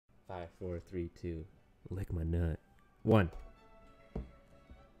5, 4, 3, 2. Lick my nut. 1.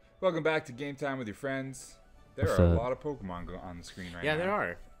 Welcome back to Game Time with Your Friends. There What's are up? a lot of Pokemon on the screen right now. Yeah, there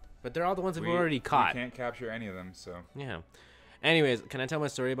are. But they're all the ones that we've already caught. We can't capture any of them, so... Yeah. Anyways, can I tell my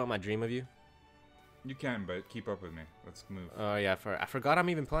story about my dream of you? You can, but keep up with me. Let's move. Oh, yeah. I forgot I'm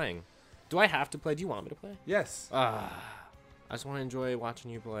even playing. Do I have to play? Do you want me to play? Yes. I just want to enjoy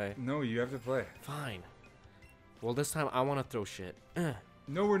watching you play. No, you have to play. Fine. Well, this time I want to throw shit.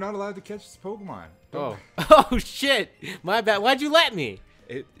 No, we're not allowed to catch this Pokemon. Oh. Oh, shit. My bad. Why'd you let me?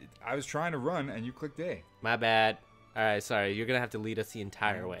 I was trying to run, and you clicked A. My bad. All right, sorry. You're going to have to lead us the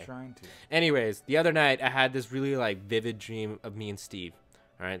entire way. I'm trying to. Anyways, the other night I had this really vivid dream of me and Steve.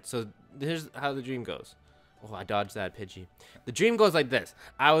 All right, so here's how the dream goes. Oh, I dodged that, Pidgey. The dream goes like this.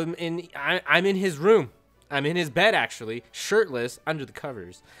 I'm in his room. I'm in his bed, actually, shirtless, under the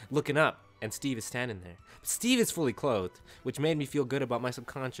covers, looking up, and Steve is standing there. Steve is fully clothed, which made me feel good about my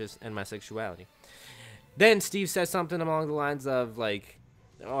subconscious and my sexuality. Then Steve says something along the lines of, oh,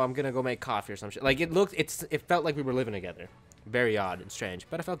 I'm going to go make coffee or some shit. It felt like we were living together. Very odd and strange,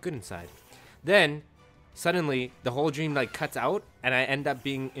 but I felt good inside. Then, suddenly, the whole dream, cuts out, and I end up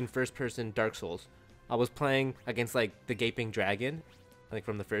being in first-person Dark Souls. I was playing against, the Gaping Dragon,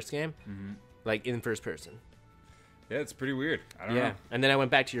 from the first game, in first person. Yeah, it's pretty weird. I don't know. And then I went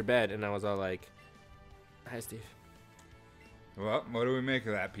back to your bed, and I was all like, hi, Steve. Well, what do we make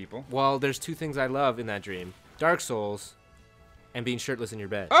of that, people? Well, there's two things I love in that dream. Dark Souls and being shirtless in your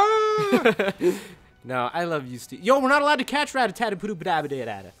bed. Ah! No, I love you, Steve. Yo, we're not allowed to catch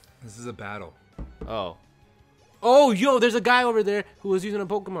Rattata. This is a battle. Oh. Oh, yo, there's a guy over there who was using a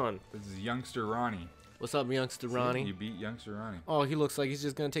Pokemon. This is Youngster Ronnie. What's up, youngster Ronnie? You beat Youngster Ronnie. Oh, he looks like he's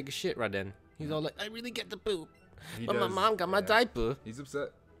just going to take a shit right then. He's all like, I really get the poop. But my mom got my diaper. He's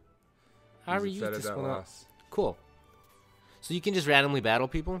upset. How are you this one up? Cool. So you can just randomly battle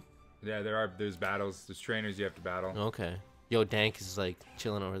people? Yeah, there's battles. There's trainers you have to battle. Okay. Yo, Dank is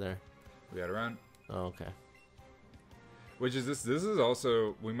chilling over there. We gotta run. Oh, okay. Which is this is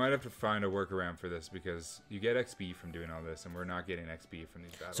also, we might have to find a workaround for this because you get XP from doing all this and we're not getting XP from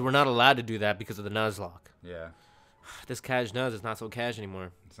these battles. So we're not allowed to do that because of the Nuzlocke. Yeah. This cash Nuz is not so cash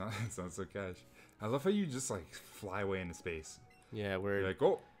anymore. It's not so cash. I love how you just fly away into space. Yeah, You're like,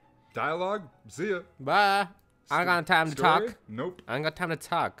 oh, dialogue, see ya. Bye. I ain't got time to talk. Nope. I ain't got time to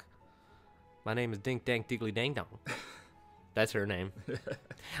talk. My name is Dink Dank Diggly Dang Dong. That's her name.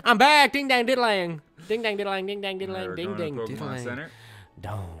 I'm back. Ding dang diddling. Ding dang diddling. Ding dang diddling. Ding dang diddling.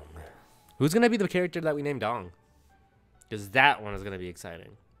 Dong. Who's gonna be the character that we name Dong? Because that one is gonna be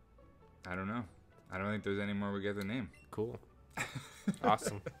exciting. I don't know. I don't think there's any more we get the name. Cool.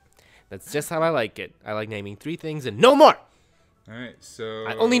 Awesome. That's just how I like it. I like naming 3 things and no more. All right, so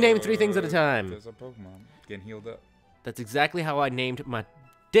I only name 3 things at a time. There's a Pokemon getting healed up. That's exactly how I named my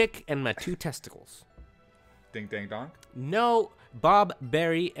dick and my 2 testicles. Ding dang donk. No, Bob,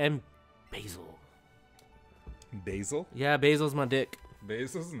 Barry, and Basil. Basil? Yeah, Basil's my dick.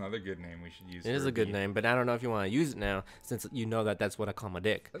 Basil's another good name we should use. It is a good name, but I don't know if you want to use it now, since you know that's what I call my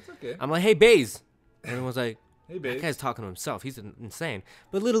dick. That's okay. I'm like, hey, Baze. Everyone's like, hey, Baze. That guy's talking to himself. He's insane.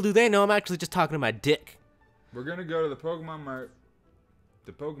 But little do they know, I'm actually just talking to my dick. We're going to go to the Pokemon Mart.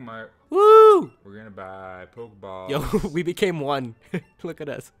 The Pokemon. Woo! We're going to buy Pokeballs. Yo, we became one. Look at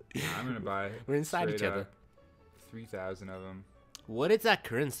us. I'm going to buy. We're inside each other. 3,000 of them. What is that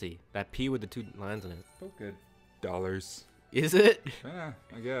currency? That P with the 2 lines in it. Oh, good. Dollars. Is it? Yeah,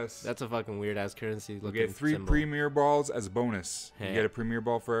 I guess. That's a fucking weird ass currency. You get 3 symbol. Premier Balls as a bonus. Hey. You get a Premier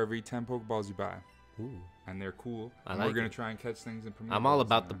Ball for every 10 Pokeballs you buy. Ooh. And they're cool. I and like we're going it. to try and catch things in Premier I'm Balls all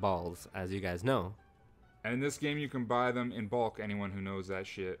about now. the balls, as you guys know. And in this game, you can buy them in bulk. Anyone who knows that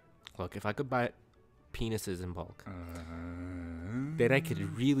shit. Look, if I could buy penises in bulk, then I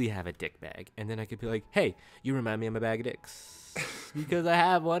could really have a dick bag. And then I could be like, hey, you remind me of my bag of dicks. Because I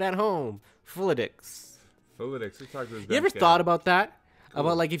have one at home full of dicks. Full of dicks. We talked to this You ever guy. thought about that? Cool.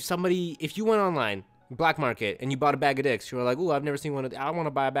 About if you went online, black market, and you bought a bag of dicks, you were like, ooh, I've never seen one of I want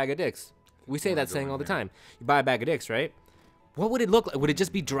to buy a bag of dicks. We say that saying all the time. You buy a bag of dicks, right? What would it look like? Would it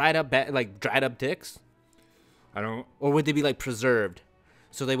just be dried up dicks? I don't. Or would they be preserved?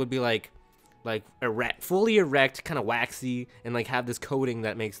 So they would be erect, fully erect, kind of waxy, and have this coating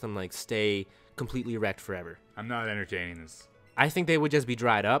that makes them stay completely erect forever. I'm not entertaining this. I think they would just be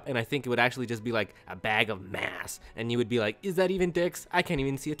dried up, and I think it would actually just be a bag of mass. And you would be like, is that even dicks? I can't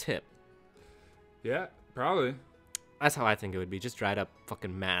even see a tip. Yeah, probably. That's how I think it would be, just dried up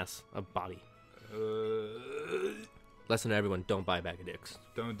fucking mass of body. Lesson to everyone, don't buy a bag of dicks.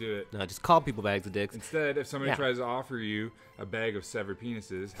 Don't do it. No, just call people bags of dicks. Instead, if somebody tries to offer you a bag of severed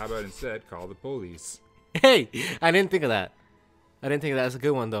penises, how about instead call the police? Hey, I didn't think of that. I didn't think that's a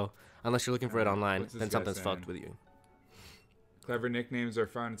good one though. Unless you're looking for it online, What's this then guy something's saying? fucked with you. Clever nicknames are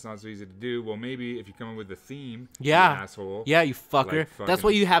fun. It's not so easy to do. Well, maybe if you come up with a theme, Yeah. you asshole. Yeah, you fucker. Like That's why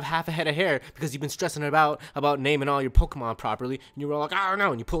fucking- you have half a head of hair, because you've been stressing about naming all your Pokemon properly, and you were like, I don't know,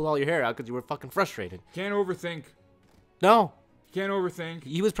 and you pulled all your hair out because you were fucking frustrated. Can't overthink. No, You can't overthink.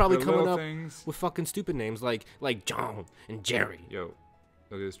 he was probably the coming little up things. with fucking stupid names like John and Jerry. Yo,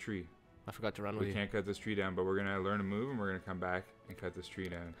 look at this tree. I forgot to run with We you. can't cut this tree down, but we're gonna learn a move, and we're gonna come back and cut this tree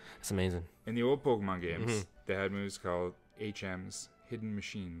down. It's amazing. In the old Pokemon games, Mhm. they had moves called HMs, hidden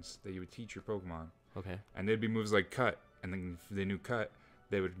machines, that you would teach your Pokemon. Okay. And they'd be moves like cut, and then if they knew cut,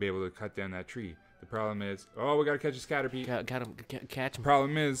 they would be able to cut down that tree. The problem is, oh, we gotta catch a Caterpie. Catch him.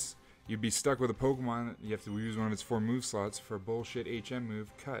 Problem is, you'd be stuck with a Pokemon. You have to use one of its 4 move slots for a bullshit HM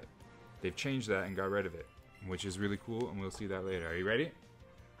move, cut. They've changed that and got rid of it, which is really cool, and we'll see that later. Are you ready?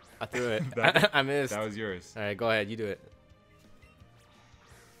 I threw it. That- I missed. That was yours. All right, go ahead. You do it.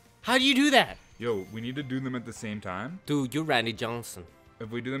 How do you do that? Yo, we need to do them at the same time. Dude, you're Randy Johnson. If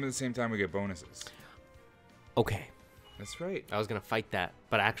we do them at the same time, we get bonuses. Okay. That's right. I was going to fight that,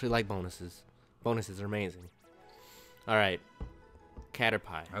 but I actually like bonuses. Bonuses are amazing. All right.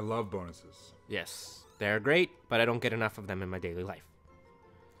 Caterpie. I love bonuses. Yes, they're great, but I don't get enough of them in my daily life.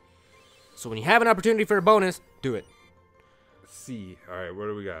 So when you have an opportunity for a bonus, do it. C. All right, what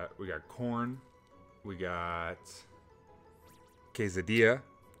do we got? We got corn. We got quesadilla.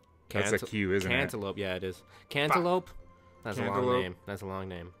 That's a Q, isn't it? Cantaloupe, yeah, it is. Cantaloupe? That's a long Cantaloupe. name. That's a long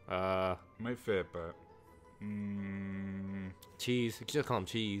name. Might fit, but Cheese. You can just call them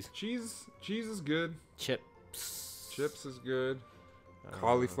cheese. cheese. Cheese is good. Chips. Chips is good.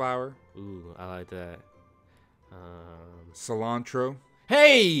 Cauliflower. Ooh, I like that. Cilantro.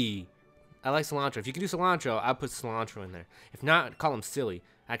 Hey! I like cilantro. If you can do cilantro, I'll put cilantro in there. If not, call them silly.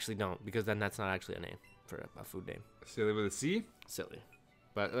 Actually, don't, because then that's not actually a name for a food name. Silly with a C. Silly.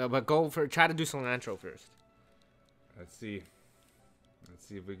 But try to do cilantro first. Let's see. Let's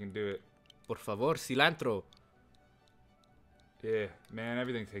see if we can do it. Por favor, cilantro. Yeah, man,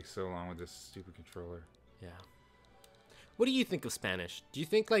 everything takes so long with this stupid controller. Yeah. What do you think of Spanish? Do you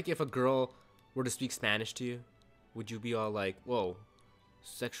think, like, if a girl were to speak Spanish to you, would you be all like, whoa,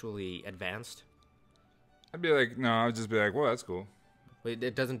 sexually advanced? I'd be like, no, I'd just be like, well, that's cool. But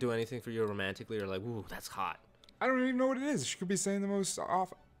it doesn't do anything for you romantically, or like, ooh, that's hot. I don't even know what it is. She could be saying the most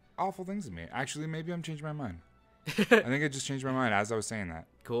awful things to me. Actually, maybe I'm changing my mind. I think I just changed my mind as I was saying that.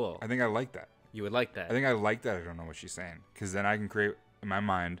 Cool. I think I like that. You would like that. I think I like that I don't know what she's saying. Because then I can create, in my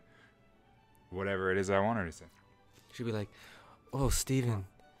mind, whatever it is I want her to say. She'd be like, oh, Steven,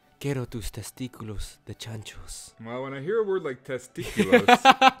 quiero tus testículos de chanchos. Well, when I hear a word like testiculos,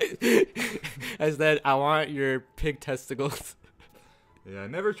 I said, I want your pig testicles. yeah, I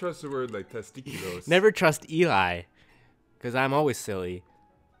never trust a word like testiculos. Never trust Eli, because I'm always silly,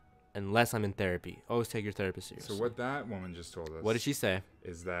 unless I'm in therapy. Always take your therapist seriously. So what that woman just told us. What did she say?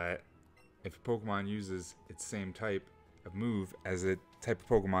 Is that if a Pokemon uses its same type of move as the type of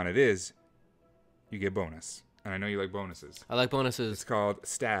Pokemon it is, you get bonus. And I know you like bonuses. I like It's bonuses. called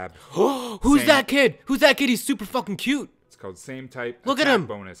Stab. Who's Same. that kid? Who's that kid? He's super fucking cute. It's called same type. Look at attack him.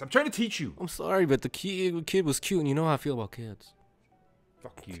 Bonus. I'm trying to teach you. I'm sorry, but the kid was cute, and you know how I feel about kids.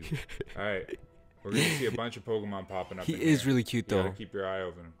 Fuck you. All right. We're going to see a bunch of Pokemon popping up. He in is here. really cute, You gotta though. keep your eye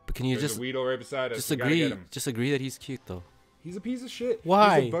open. But can you There's just a Weedle right beside us. just We gotta get agree? him. Just agree that he's cute, though. He's a piece of shit.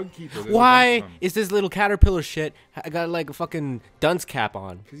 Why? He's a bug keeper. There's a Why bunch of them. is this little caterpillar shit got like a fucking dunce cap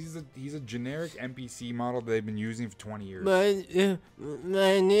on? Because he's a generic NPC model that they've been using for 20 years.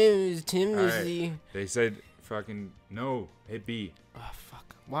 My name is Timothy. Alright. They said fucking no, hit B. Oh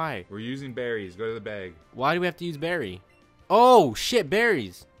fuck! Why? We're using berries. Go to the bag. Why do we have to use berry? Oh shit,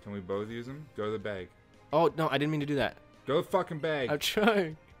 berries. Can we both use them? Go to the bag. Oh no, I didn't mean to do that. Go to the fucking bag. I'm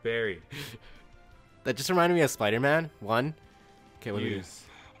trying. Berry. That just reminded me of Spider-Man 1. Okay, what do we do? Use.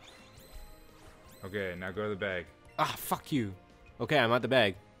 Okay, now go to the bag. Ah, fuck you. Okay, I'm at the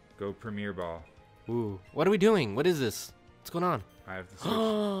bag. Go Premier Ball. Ooh, what are we doing? What is this? What's going on? I have to switch.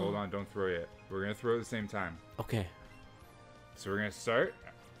 Hold on, don't throw yet. We're gonna throw at the same time. Okay. So we're gonna start.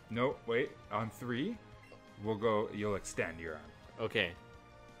 No, wait. On 3, we'll go. You'll extend your arm. Okay.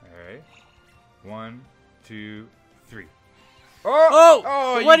 All right. 1, 2, 3.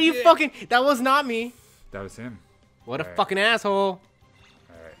 Oh! What are you did. fucking? That was not me. That was him. What a Alright. fucking asshole.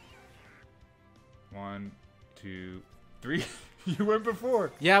 All right. 1, 2, 3. You went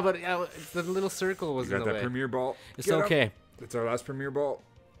before. Yeah, but the little circle was You in got the that way. Premier Ball. It's Get him. okay. That's our last Premier Ball.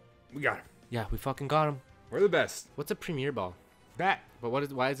 We got him. Yeah, we fucking got him. We're the best. What's a premier ball? That. But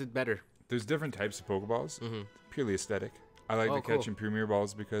why is it better? There's different types of Pokeballs. Mhm. Purely aesthetic. I like Oh, to cool. catch in Premier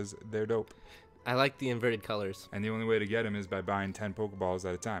Balls because they're dope. I like the inverted colors. And the only way to get him is by buying 10 Pokeballs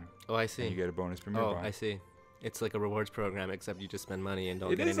at a time. Oh, I see. And you get a bonus Premier Oh, Ball. I see. It's like a rewards program, except you just spend money and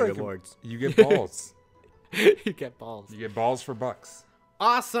don't It get is any like rewards. you get balls. You get balls. You get balls for bucks.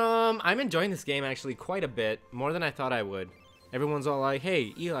 Awesome! I'm enjoying this game actually quite a bit, more than I thought I would. Everyone's all like,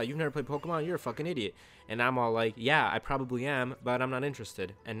 hey, Eli, you've never played Pokemon? You're a fucking idiot. And I'm all like, yeah, I probably am, but I'm not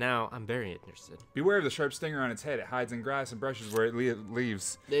interested. And now I'm very interested. Beware of the sharp stinger on its head. It hides in grass and brushes where it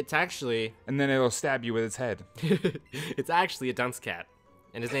leaves. It's actually... And then it'll stab you with its head. It's actually a dunce cat.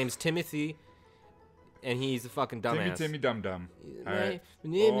 And his name's Timothy, and he's a fucking dumbass. Timmy Dum Dum. My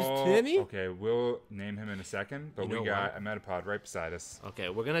name is Timmy? Okay, we'll name him in a second, but You know we got what? a Metapod right beside us. Okay,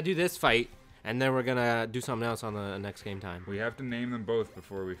 we're gonna do this fight, and then we're gonna do something else on the next game time. We have to name them both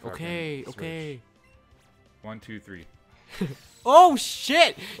before we fucking Okay, switch. okay. 1, 2, 3. Oh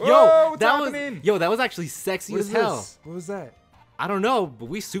shit! Whoa, what's that happening? that was actually sexy as hell. This? What was that? I don't know, but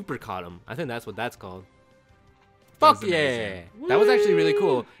we super caught him. I think that's what that's called. That was Fuck yeah! amazing. That was actually really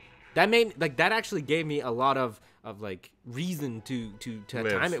cool. That made that actually gave me a lot of like reason to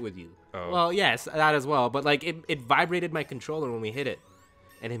Live. time it with you. Oh. Well, yes, that as well. But like it vibrated my controller when we hit it,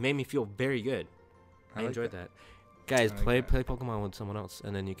 and it made me feel very good. I like enjoyed that. Guys, I like play that. Pokemon with someone else,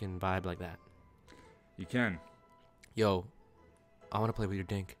 and then you can vibe like that. You can. Yo, I want to play with your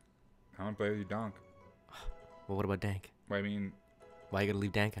Dink. I want to play with you, Donk. Well, what about Dank? Well, I mean, Why you gotta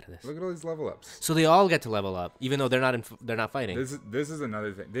leave Dank out of this? look at all these level ups. So they all get to level up, even though they're not fighting. This is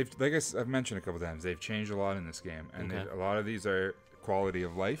another thing. They've, like I've mentioned a couple times, they've changed a lot in this game, and Okay. a lot of these are quality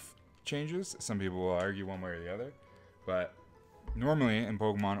of life changes. Some people will argue one way or the other, but normally in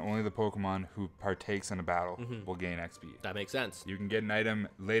Pokemon, only the Pokemon who partakes in a battle will gain XP. That makes sense. You can get an item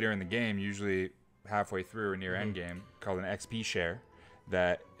later in the game, usually halfway through or near end game, called an XP share,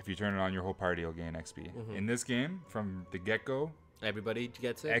 that if you turn it on, your whole party will gain XP. In this game, from the get-go, Everybody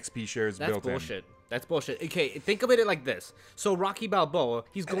gets it. XP shares That's built bullshit. That's bullshit. Okay, think of it like this. So Rocky Balboa,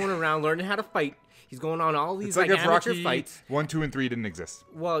 he's going around learning how to fight. He's going on all in. these It's like like if amateur Rocky fights. 1, 2, and 3 didn't exist.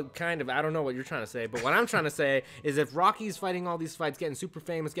 Well, kind of. I don't know what you're trying to say, but what I'm trying to say is if Rocky's fighting all these fights, getting super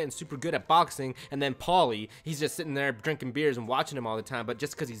famous, getting super good at boxing, and then Paulie, he's just sitting there drinking beers and watching him all the time, but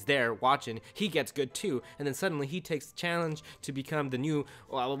just because he's there watching, he gets good too, and then suddenly he takes the challenge to become the new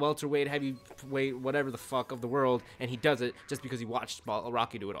welterweight, heavyweight, whatever the fuck of the world, and he does it just because he watched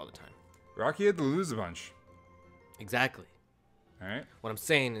Rocky do it all the time. Rocky had to lose a bunch. Exactly. All right? What I'm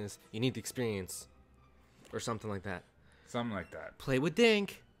saying is you need the experience or something like that. Something like that. Play with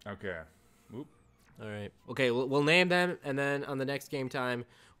Dink. Okay. Whoop. All right. Okay, we'll name them, and then on the next game time,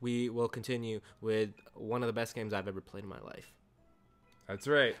 we will continue with one of the best games I've ever played in my life. That's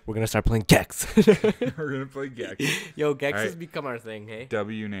right. We're going to start playing Gex. We're going to play Gex. Yo, Gex All has right. become our thing, hey?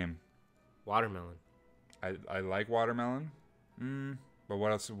 W name. Watermelon. I like watermelon. But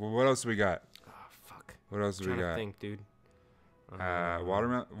what else do we got? Oh, fuck. What else I'm do we trying to got? think, dude.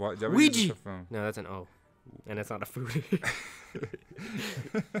 Watermelon. W Ouija. is just a phone. No, that's an O. And it's not a food.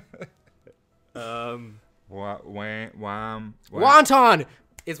 Wonton!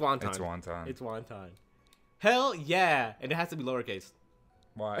 It's wonton. It's wonton. It's wonton. Hell yeah! And it has to be lowercase.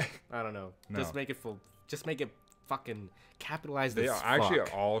 Why? I don't know. No. Just make it full. Just make it fucking capitalized. They as actually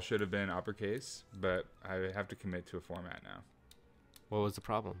fuck. all should have been uppercase, but I have to commit to a format now. What was the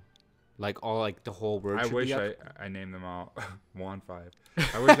problem? Like all like the whole word. I should wish be up? I named them all Wand 5.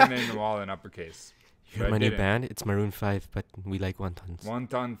 I wish I named them all in uppercase. You but heard I my new didn't. band? It's Maroon 5, but we like wontons.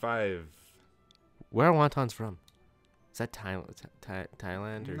 Wonton 5. Where are wontons from? Is that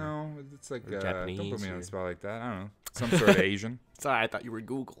Thailand or? No, it's like or don't Japanese put me on or- the spot like that. I don't know. Some sort of Asian. Sorry, I thought you were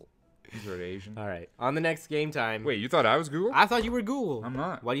Google. Some sort of Asian. All right. On the next game time. Wait, you thought I was Google? I thought you were Google. I'm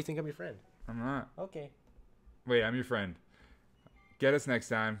not. Why do you think I'm your friend? I'm not. Okay. Wait, I'm your friend. Get us next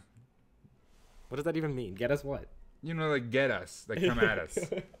time. What does that even mean? Get us what? You know, like get us. Like come at us.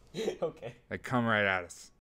 Okay. Like come right at us.